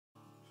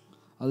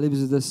I'll leave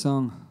you with this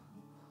song.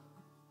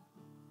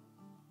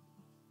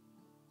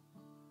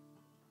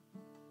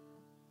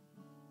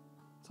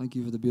 Thank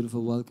you for the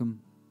beautiful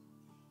welcome.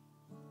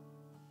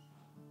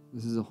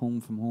 This is a home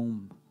from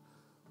home.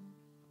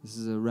 This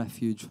is a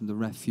refuge from the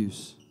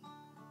refuse.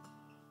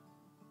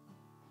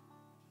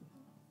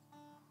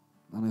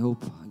 And I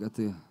hope I got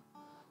the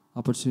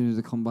opportunity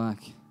to come back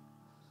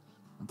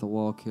and to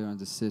walk here and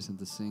to sit and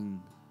to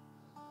sing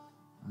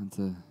and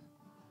to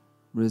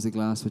raise a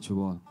glass with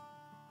you all.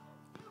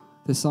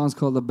 This song's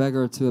called The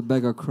Beggar to a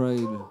Beggar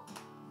Cried.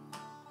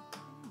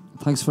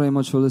 Thanks very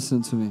much for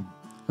listening to me.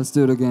 Let's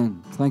do it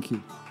again. Thank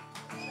you.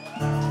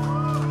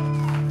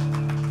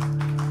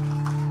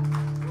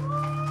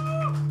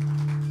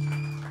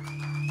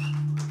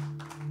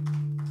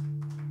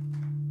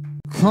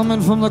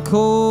 Coming from the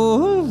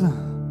cold,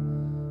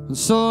 and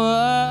so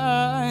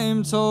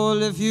I'm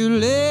told if you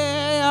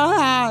lay your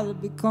heart,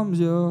 it becomes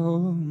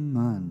your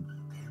man.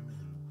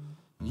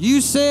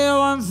 You say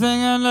one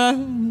thing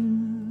and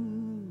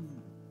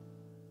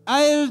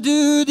I'll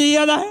do the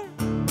other.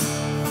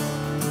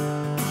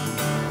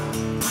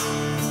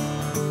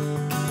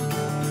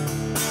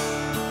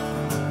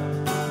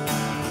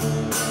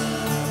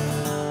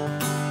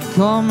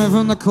 Coming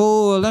from the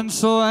cold, and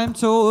so I'm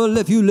told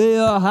if you lay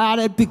your heart,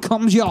 it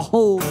becomes your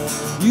whole.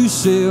 You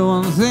say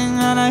one thing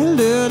and I'll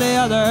do the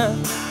other.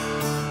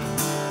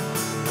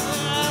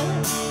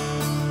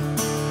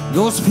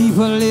 Those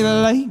people live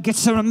a life,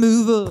 gets a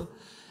removal.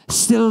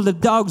 Still the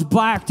dogs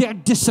bark their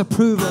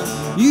disapproval.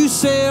 You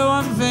say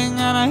one thing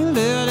and I'll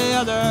do the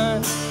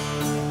other.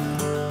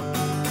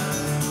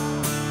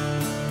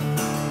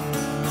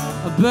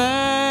 A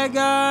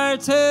beggar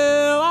to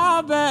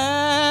a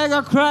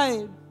beggar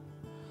cried,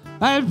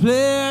 I'll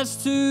place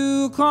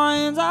 2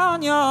 coins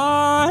on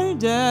your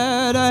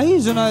dead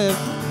eyes, and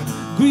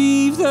I'll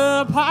grieve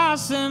the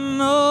passing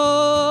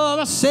of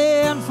a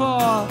saint,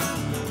 for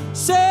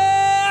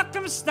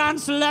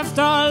circumstance left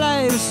our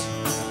lives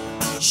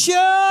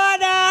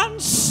short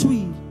and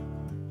sweet.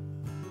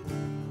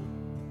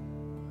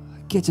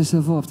 Get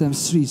yourself off them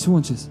streets,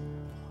 won't you?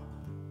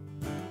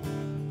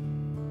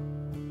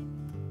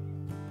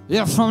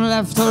 Yeah, from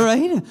left to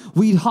right,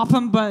 we'd hop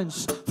and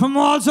bounce from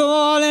wall to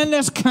wall in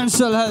this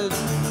council house.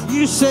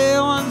 You say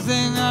one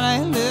thing and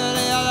I'll do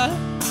the other.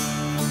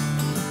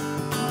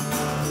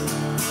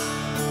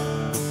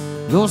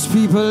 Those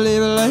people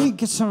live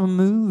like it's a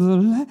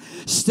removal.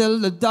 Still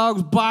the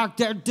dogs bark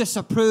their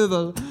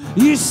disapproval.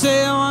 You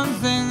say one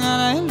thing and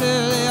I'll do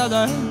the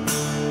other.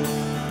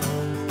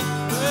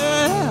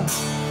 Yeah.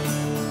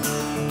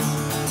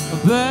 A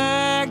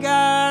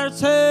beggar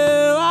to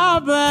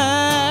a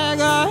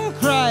beggar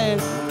cried,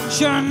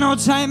 sure no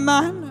time,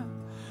 man.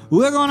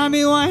 We're gonna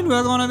be wine,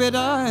 we're gonna be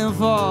dying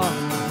for.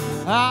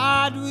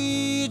 Had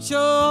we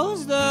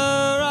chose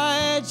the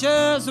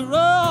righteous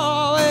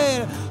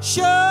road,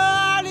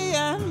 surely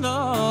end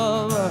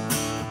of.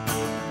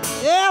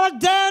 Yeah, we're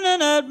down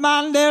in it,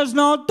 man, there's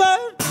no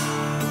doubt.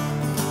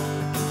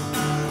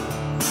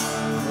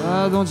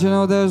 Don't you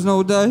know there's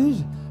no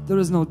doubt? There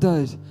is no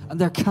doubt, and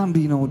there can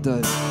be no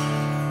doubt.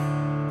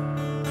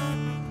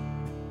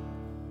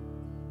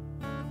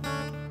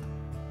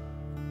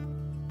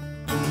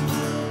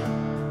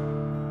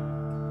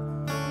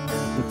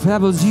 The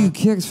pebbles you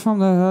kicked from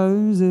the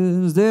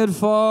houses did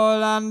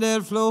fall and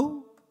did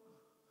flow.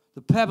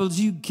 The pebbles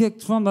you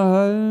kicked from the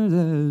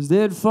houses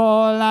did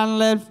fall and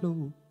did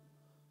flow.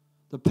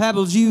 The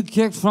pebbles you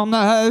kicked from the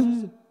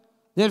house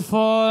did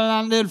fall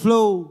and did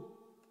flow.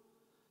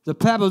 The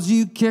pebbles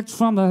you kicked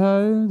from the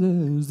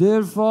houses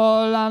did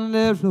fall and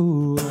did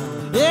flow.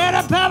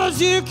 Yeah, the pebbles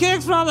you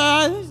kicked from the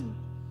house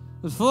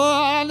did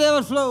fall and they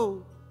would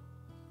flow.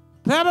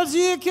 Pebbles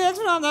you kicked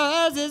from the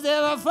houses, they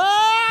would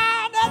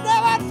fall and they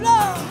would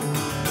flow.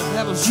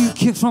 Pebbles you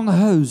kicked from the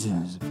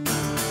houses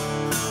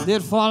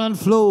did fall and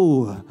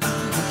flow.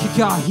 Kick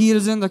your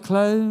heels in the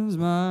clouds,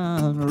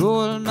 man.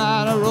 Roll,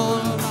 man, roll,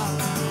 man.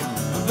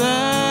 A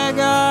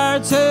beggar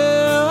to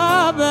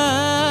a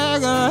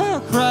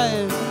beggar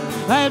cried,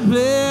 I'd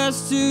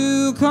place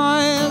 2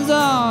 coins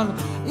on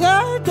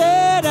your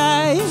dead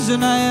eyes,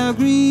 and I'll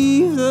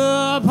grieve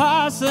the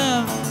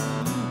passing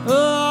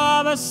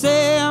of a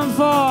saint,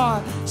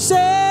 for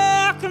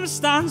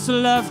circumstance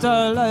left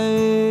our life,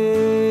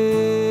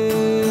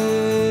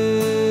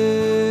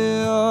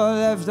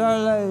 left our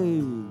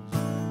lives.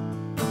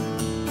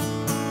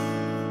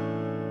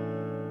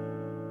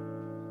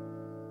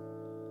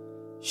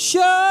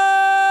 Short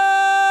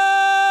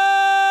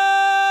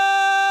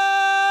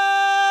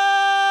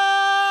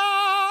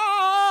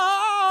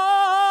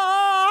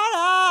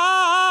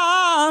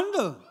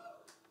and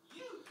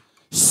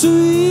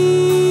sweet.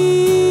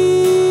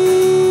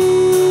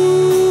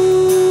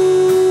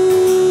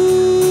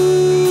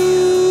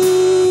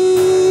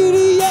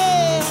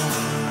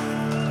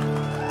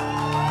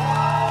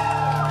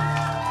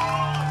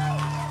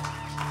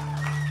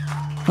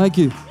 Thank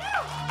you.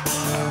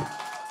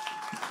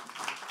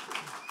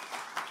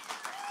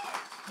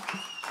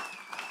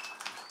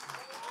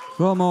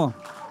 One more.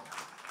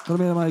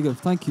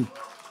 Thank you.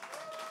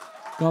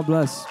 God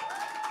bless.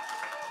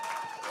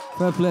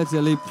 Fair play to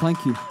you, Lee.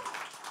 Thank you.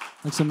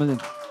 Thanks a million.